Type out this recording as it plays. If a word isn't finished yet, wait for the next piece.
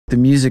The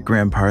music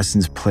Graham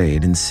Parsons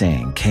played and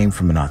sang came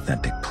from an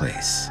authentic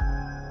place.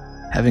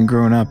 Having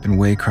grown up in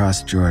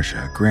Waycross,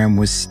 Georgia, Graham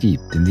was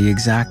steeped in the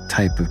exact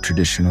type of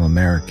traditional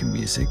American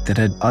music that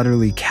had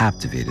utterly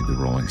captivated the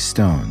Rolling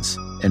Stones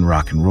and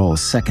rock and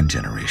roll's second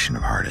generation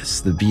of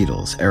artists, the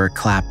Beatles, Eric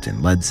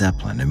Clapton, Led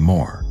Zeppelin, and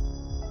more.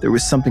 There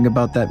was something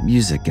about that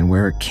music and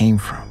where it came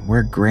from,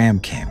 where Graham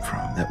came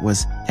from, that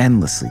was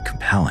endlessly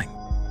compelling.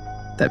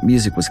 That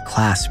music was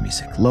class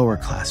music, lower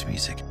class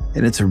music,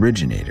 and its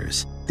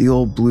originators, the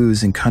old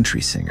blues and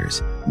country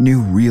singers,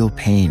 knew real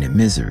pain and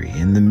misery,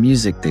 and the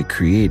music they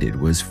created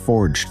was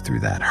forged through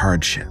that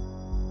hardship.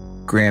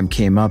 Graham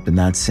came up in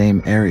that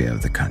same area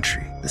of the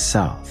country, the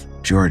South,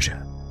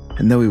 Georgia,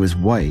 and though he was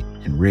white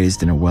and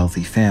raised in a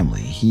wealthy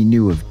family, he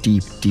knew of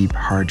deep, deep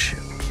hardship,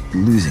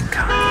 losing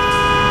kind.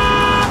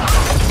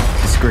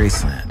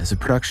 Disgraceland is a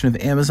production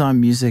of Amazon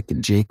Music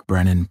and Jake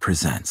Brennan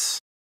Presents.